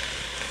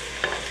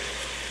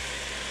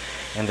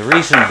 And the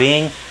reason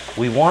being,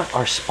 we want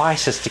our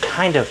spices to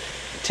kind of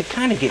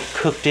get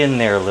cooked in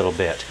there a little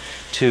bit,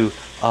 to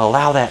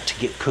allow that to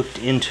get cooked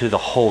into the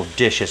whole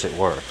dish, as it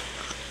were.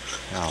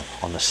 Now,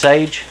 on the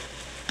sage,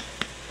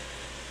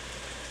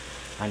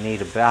 I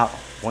need about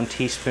 1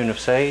 teaspoon of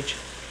sage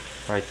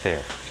right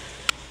there.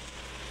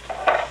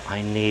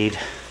 I need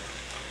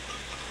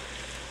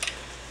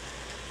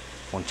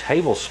 1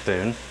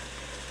 tablespoon,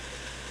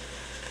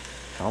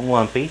 kind of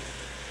lumpy,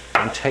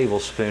 1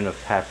 tablespoon of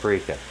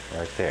paprika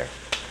right there.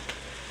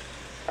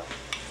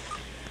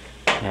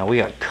 Now we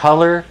got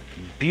color,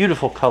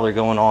 beautiful color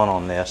going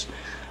on this.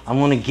 I'm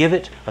going to give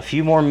it a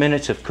few more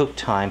minutes of cook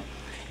time,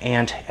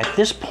 and at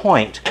this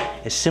point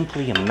it's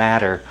simply a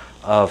matter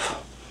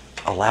of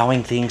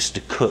allowing things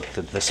to cook.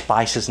 The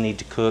spices need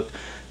to cook,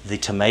 the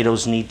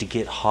tomatoes need to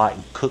get hot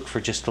and cook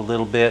for just a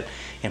little bit,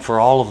 and for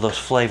all of those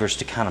flavors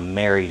to kind of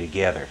marry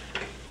together.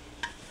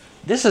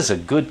 This is a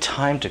good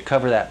time to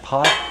cover that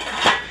pot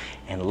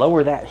and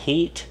lower that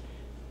heat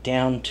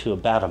down to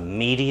about a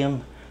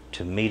medium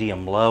to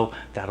medium low.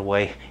 That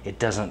way it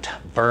doesn't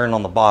burn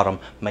on the bottom.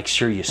 Make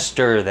sure you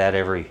stir that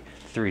every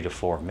 3 to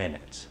 4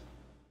 minutes.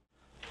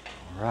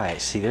 All right,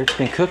 see there, it's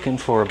been cooking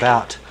for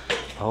about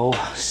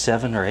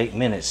 7 or 8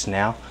 minutes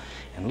now,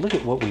 and look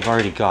at what we've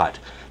already got.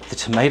 The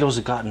tomatoes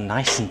have gotten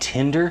nice and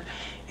tender,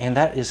 and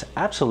that is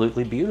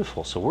absolutely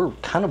beautiful. So we're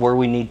kind of where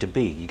we need to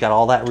be. You got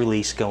all that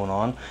release going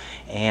on,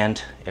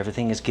 and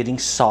everything is getting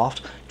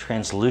soft,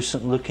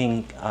 translucent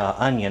looking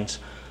onions.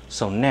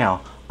 So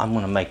now I'm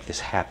going to make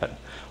this happen.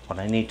 What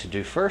I need to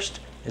do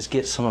first is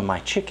get some of my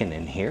chicken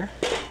in here.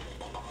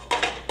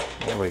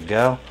 There we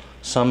go.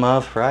 Some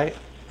of, right?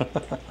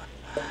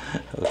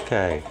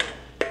 Okay.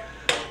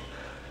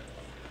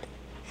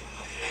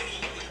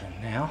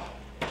 And now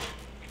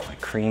my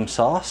cream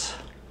sauce.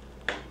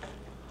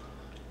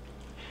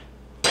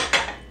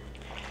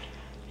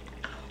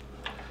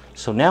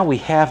 So now we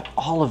have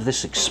all of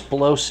this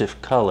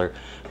explosive color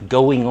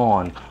going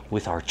on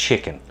with our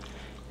chicken.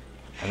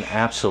 An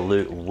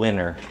absolute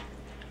winner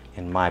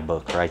in my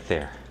book right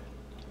there.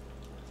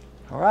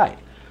 All right,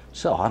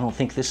 so I don't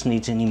think this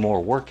needs any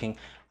more working.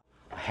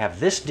 I have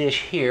this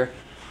dish here.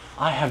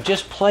 I have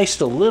just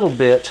placed a little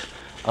bit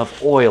of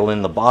oil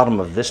in the bottom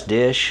of this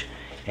dish,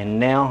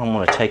 and now I'm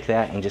going to take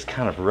that and just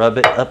kind of rub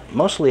it up,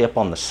 mostly up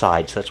on the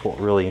sides. That's what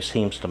really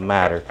seems to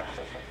matter.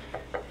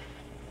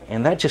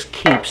 And that just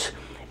keeps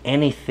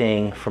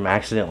anything from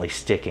accidentally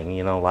sticking.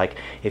 You know, like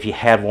if you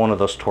had one of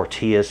those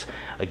tortillas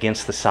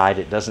against the side,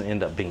 it doesn't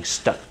end up being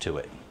stuck to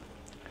it.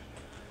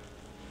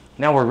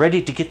 Now we're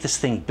ready to get this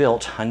thing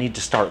built. I need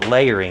to start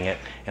layering it,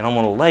 and I'm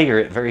going to layer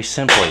it very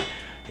simply.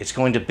 It's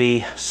going to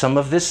be some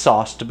of this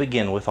sauce to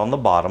begin with on the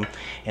bottom,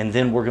 and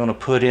then we're going to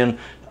put in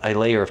a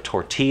layer of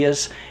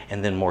tortillas,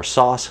 and then more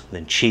sauce,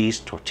 then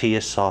cheese,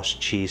 tortilla, sauce,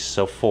 cheese,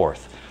 so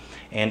forth.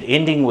 And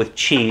ending with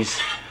cheese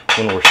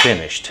when we're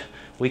finished.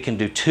 We can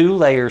do 2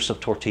 layers of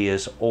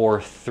tortillas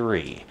or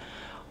 3.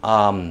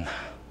 And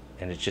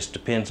it just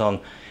depends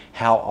on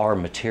how our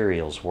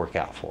materials work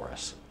out for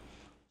us.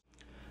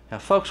 Now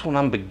folks, when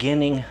I'm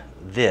beginning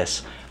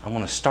this, I'm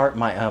going to start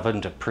my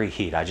oven to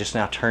preheat. I just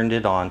now turned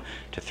it on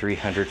to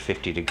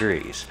 350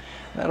 degrees.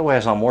 That way,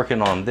 as I'm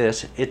working on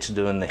this, it's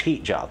doing the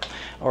heat job.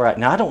 All right,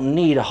 now I don't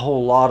need a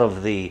whole lot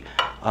of the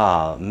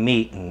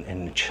meat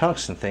and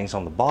chunks and things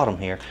on the bottom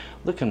here.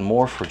 Looking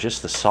more for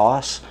just the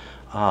sauce.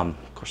 Of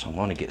course, I'm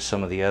going to get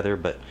some of the other,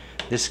 but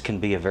this can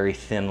be a very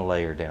thin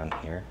layer down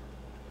here.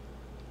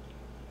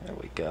 There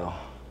we go.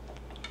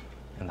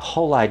 And the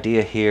whole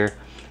idea here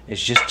is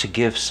just to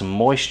give some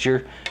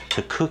moisture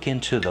to cook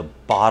into the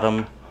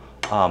bottom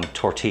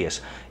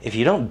tortillas. If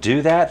you don't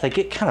do that, they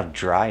get kind of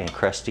dry and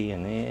crusty,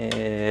 and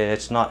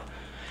it's not,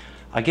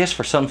 I guess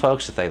for some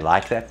folks, if they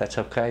like that, that's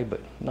okay,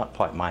 but not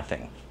quite my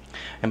thing.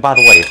 And by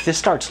the way, if this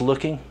starts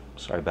looking,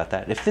 sorry about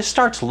that, if this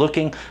starts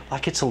looking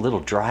like it's a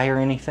little dry or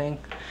anything,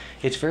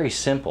 it's very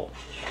simple.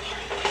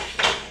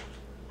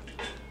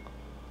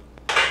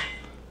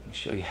 Let me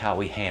show you how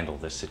we handle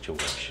this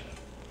situation.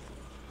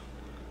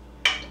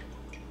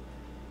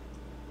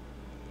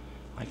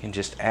 I can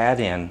just add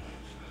in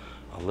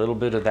a little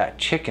bit of that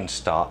chicken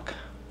stock.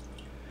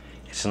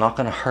 It's not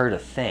going to hurt a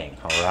thing,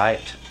 all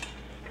right?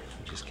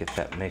 Just get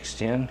that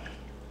mixed in.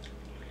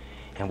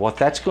 And what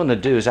that's going to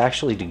do is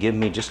actually to give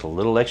me just a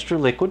little extra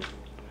liquid.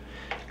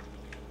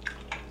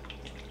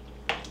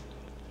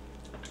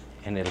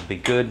 And it'll be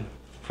good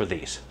for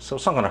these. So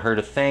it's not going to hurt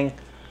a thing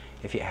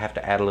if you have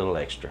to add a little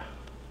extra.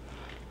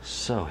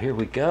 So here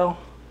we go.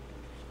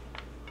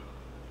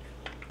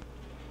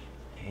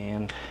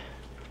 And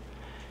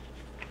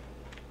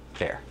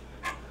there.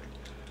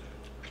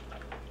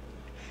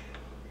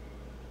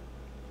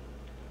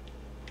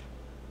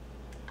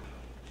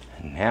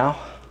 And now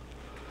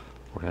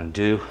we're we're going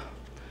to do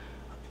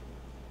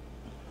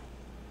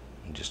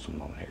in just a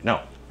moment here.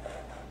 No,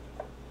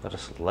 let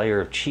us a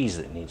layer of cheese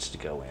that needs to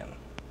go in.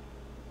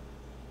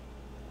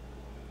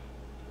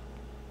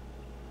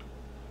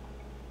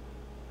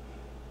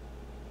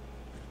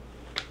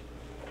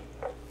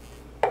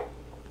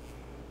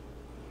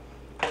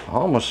 I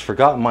almost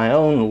forgot my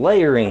own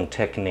layering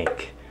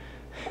technique.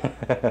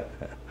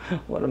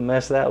 What a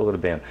mess that would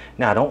have been.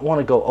 Now, I don't want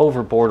to go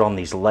overboard on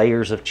these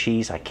layers of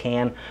cheese. I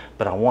can,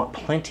 but I want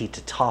plenty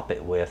to top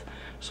it with.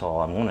 So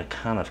I'm going to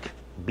kind of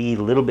be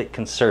a little bit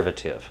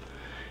conservative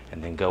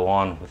and then go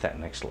on with that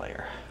next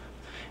layer.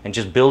 And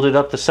just build it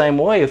up the same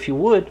way if you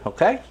would,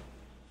 okay?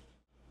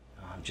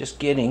 I'm just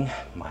getting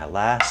my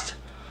last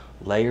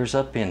layers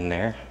up in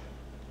there.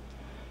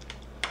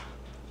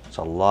 It's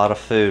a lot of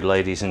food,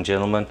 ladies and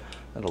gentlemen.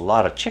 And a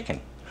lot of chicken.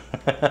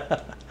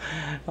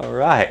 All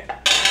right,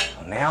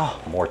 now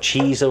more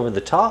cheese over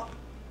the top.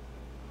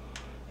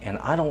 And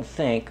I don't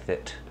think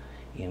that,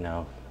 you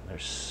know,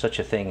 there's such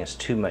a thing as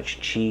too much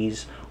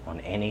cheese on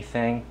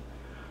anything.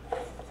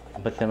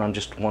 But then I'm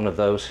just one of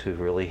those who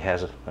really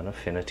has an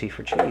affinity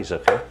for cheese,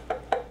 okay?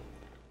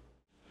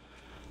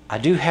 I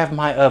do have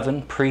my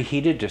oven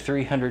preheated to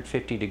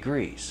 350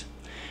 degrees.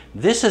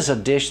 This is a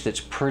dish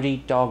that's pretty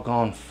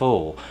doggone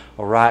full,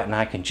 all right, and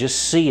I can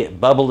just see it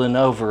bubbling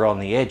over on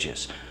the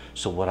edges.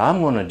 So what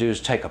I'm going to do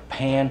is take a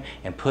pan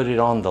and put it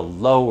on the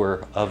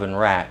lower oven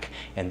rack,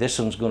 and this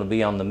one's going to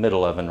be on the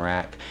middle oven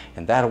rack,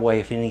 and that way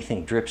if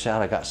anything drips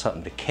out, I got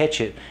something to catch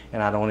it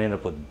and I don't end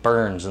up with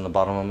burns in the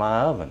bottom of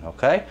my oven,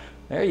 okay?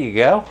 There you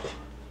go.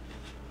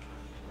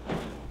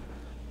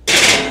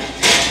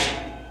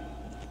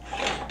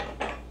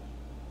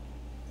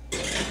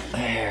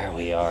 There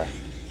we are.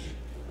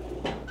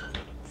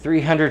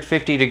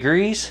 350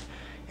 degrees.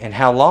 And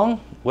how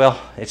long?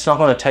 Well, it's not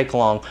going to take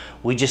long.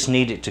 We just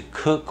need it to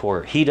cook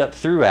or heat up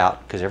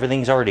throughout because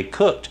everything's already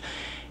cooked.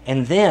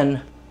 And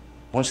then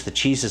once the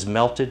cheese is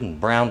melted and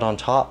browned on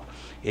top,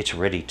 it's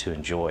ready to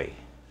enjoy.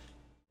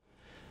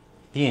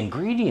 The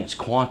ingredients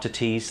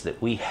quantities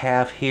that we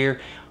have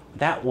here,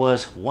 that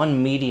was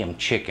 1 medium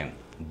chicken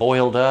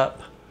boiled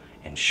up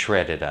and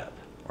shredded up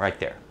right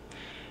there.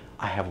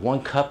 I have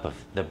 1 cup of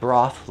the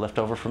broth left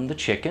over from the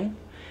chicken,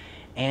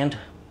 and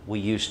we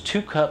used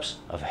 2 cups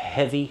of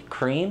heavy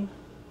cream,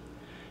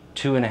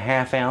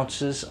 2.5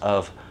 ounces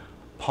of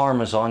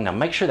Parmesan. Now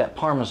make sure that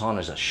Parmesan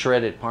is a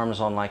shredded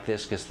Parmesan like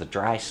this, because the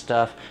dry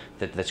stuff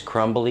that's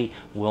crumbly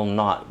will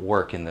not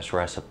work in this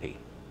recipe.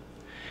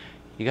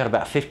 You got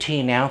about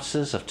 15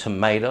 ounces of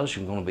tomatoes.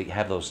 You're going to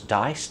have those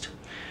diced.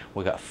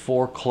 We got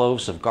 4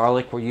 cloves of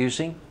garlic we're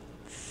using,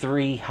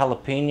 3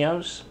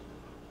 jalapenos,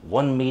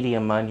 1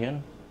 medium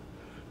onion,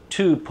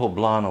 2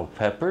 poblano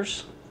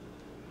peppers.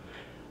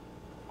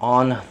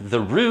 On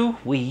the roux,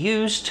 we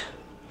used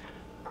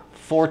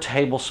 4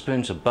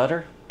 tablespoons of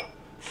butter,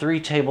 3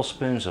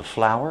 tablespoons of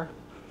flour.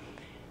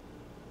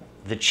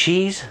 The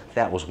cheese,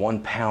 that was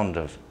 1 pound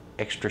of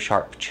extra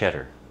sharp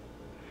cheddar.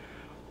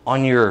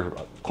 On your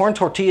corn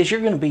tortillas, you're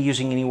going to be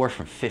using anywhere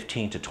from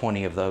 15 to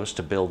 20 of those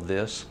to build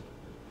this.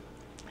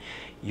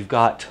 You've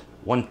got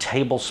 1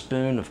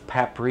 tablespoon of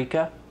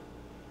paprika,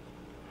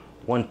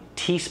 1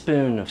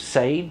 teaspoon of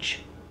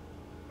sage,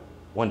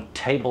 1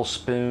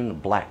 tablespoon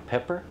of black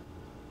pepper,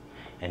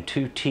 and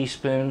 2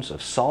 teaspoons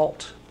of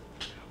salt.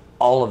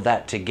 All of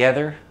that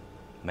together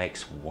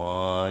makes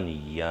one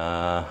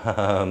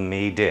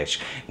yummy dish.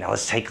 Now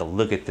let's take a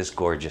look at this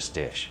gorgeous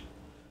dish.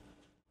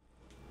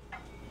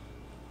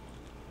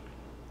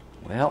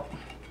 Well,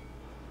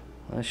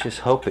 let's just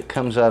hope it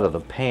comes out of the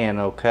pan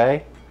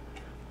okay.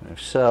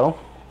 If so,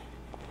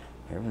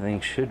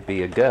 everything should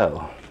be a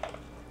go.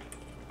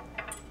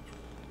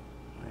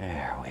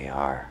 There we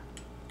are.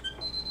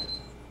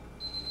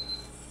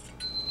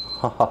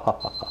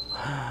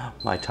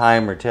 My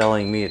timer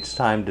telling me it's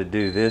time to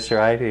do this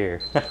right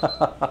here.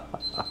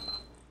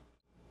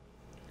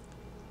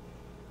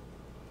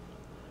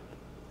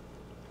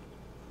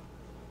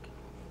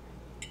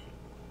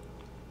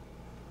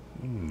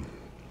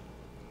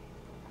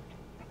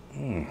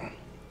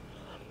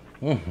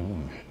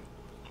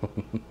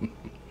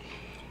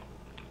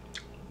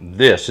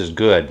 This is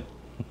good.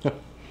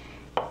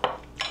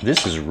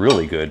 This is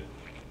really good.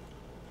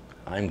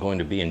 I'm going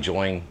to be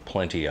enjoying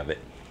plenty of it.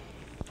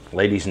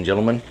 Ladies and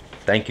gentlemen,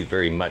 thank you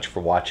very much for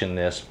watching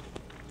this.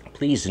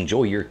 Please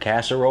enjoy your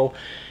casserole.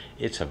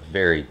 It's a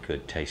very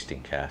good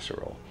tasting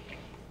casserole.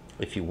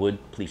 If you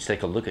would, please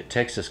take a look at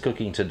Texas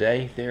Cooking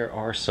Today. There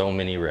are so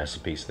many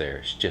recipes there.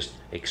 It's just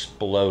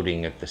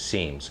exploding at the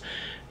seams.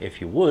 If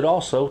you would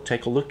also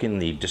take a look in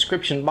the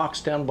description box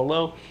down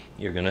below.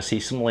 You're going to see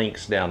some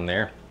links down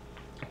there.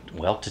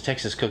 Well, to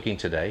Texas Cooking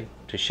Today,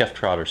 to Chef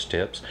Trotter's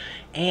Tips,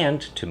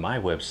 and to my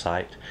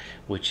website,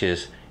 which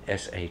is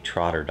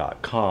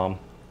S.A.Trotter.com,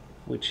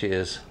 which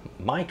is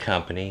my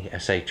company,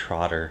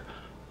 S.A.Trotter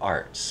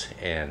Arts.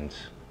 And,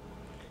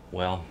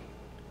 well,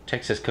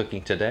 Texas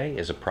Cooking Today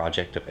is a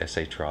project of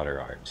S.A.Trotter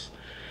Arts.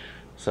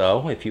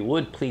 So, if you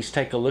would, please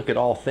take a look at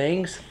all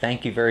things.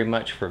 Thank you very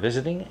much for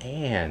visiting,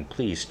 and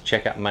please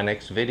check out my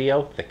next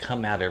video. They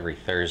come out every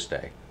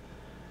Thursday.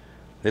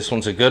 This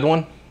one's a good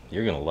one.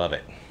 You're gonna love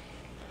it.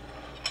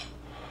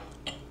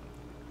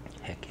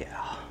 Heck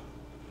yeah.